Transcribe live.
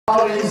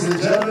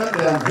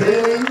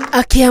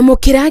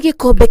Akiamukira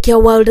gĩkombe kĩa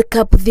World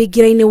Cup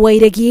thingirainĩ wa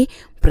iregi,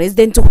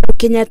 President Uhuru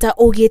Kenyatta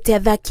ugite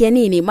athaki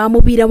anini ma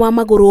mubira wa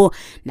maguru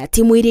na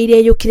timu iria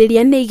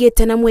yukiriria nĩ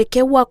igĩte na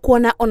mweke wa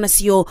kuona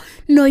onacio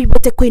no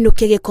ibote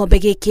kuinukia gĩkombe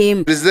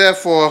gĩkĩ. It is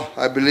therefore,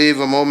 I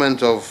believe, a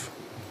moment of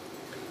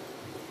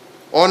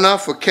honor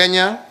for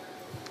Kenya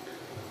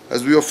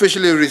as we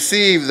officially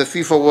receive the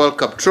FIFA World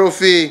Cup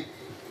trophy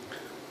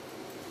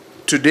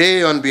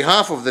today on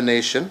behalf of the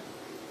nation,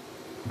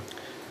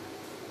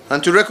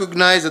 and to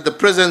recognize that the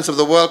presence of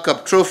the World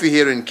Cup trophy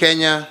here in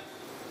Kenya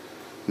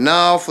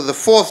now for the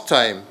fourth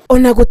time.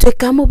 Ona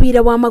gutweka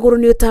mubira wa maguru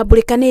ni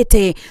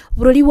utambulikanite,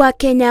 bururi wa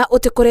Kenya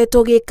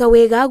utikoretwo gika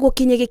wega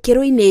gukinye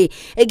gikiro-ini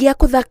gia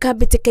kuthaka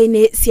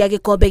mbitikaini cia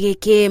gikombe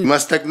giki. We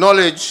must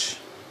acknowledge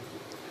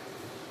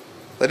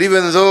that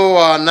even though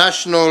our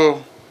national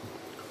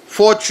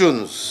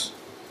fortunes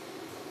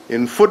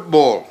in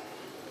football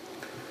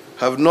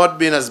have not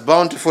been as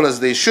bountiful as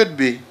they should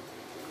be,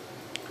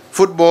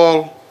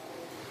 football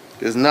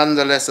is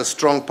nonetheless a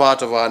strong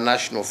part of our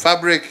national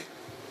fabric,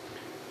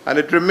 and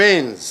it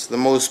remains the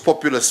most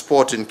popular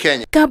sport in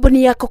Kenya.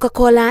 Kambuni ya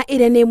Coca-Cola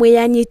ire nĩ ĩmwe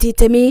ya nyiti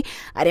itemi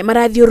arĩa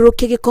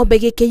marathiũrũrũkia gĩkombe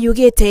gĩkĩ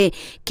yugĩte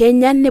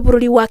Kenya nĩ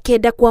bũrũri wa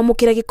kenda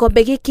kwamũkĩra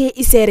gĩkombe gĩkĩ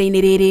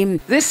icera-inĩ rĩrĩ.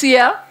 This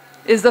year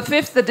is the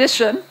 5th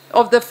edition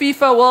of the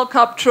FIFA World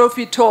Cup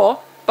Trophy Tour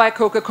by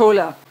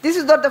Coca-Cola. This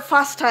is not the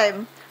first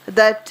time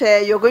that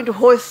you're going to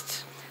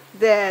host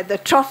the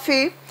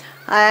trophy,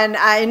 and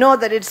I know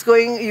that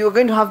you're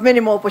going to have many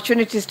more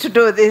opportunities to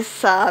do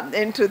this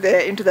into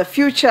the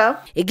future.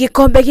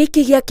 Gĩkombe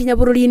gĩkĩ gĩakinya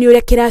bũrũri-inĩ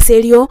ũrĩa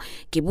kĩracerio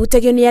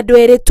kĩbutagio nĩ andũ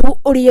erĩ tu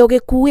ũrĩa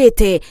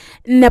ũgĩkuĩte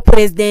na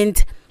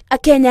president.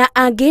 Akenya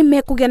angĩ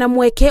mekũgĩa na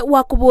mweke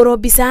wa kũbũrwo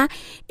mbica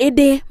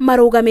ĩndĩ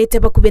marũgamĩte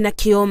bakuhĩ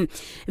nakĩo.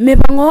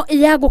 Mĩbango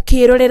ya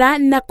gũkĩrorera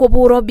na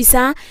kũbũrwo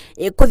mbica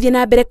ĩkũthiĩ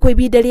na mbere kwa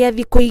ibinda rĩa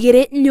thikũ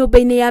igĩrĩ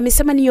nyũmba-inĩ ya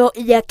mĩcemanio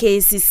ya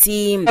KCC.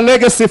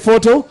 Legacy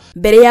photo.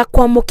 Mbere ya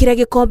kwamũkĩra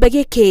gĩkombe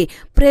gĩkĩ,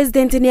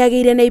 president nĩ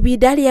agĩire na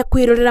ibinda rĩa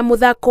kwĩrorera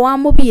mũthako wa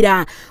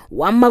mũbira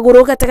wa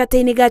magũrũ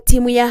gatagatĩ-inĩ ga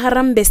timu ya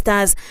Harambee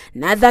Stars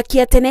na athaki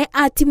a tene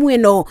a timu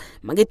ĩno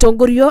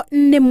magĩtongorio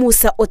nĩ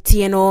Musa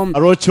Otieno.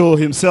 Arocho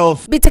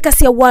himself. Mbĩtĩka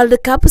cia World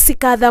Cup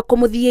cikathakwo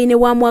mũthia-inĩ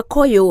wa mwaka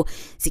ũyũ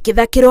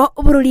cikĩthakĩrwo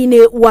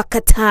bũrũri-inĩ wa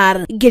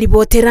Qatar.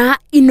 Ngĩribotera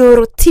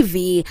Inooro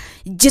TV,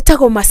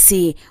 njĩtagwo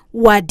Masi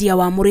wa Ndia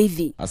wa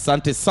Mũrĩithi.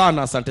 Asante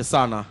sana, asante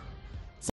sana.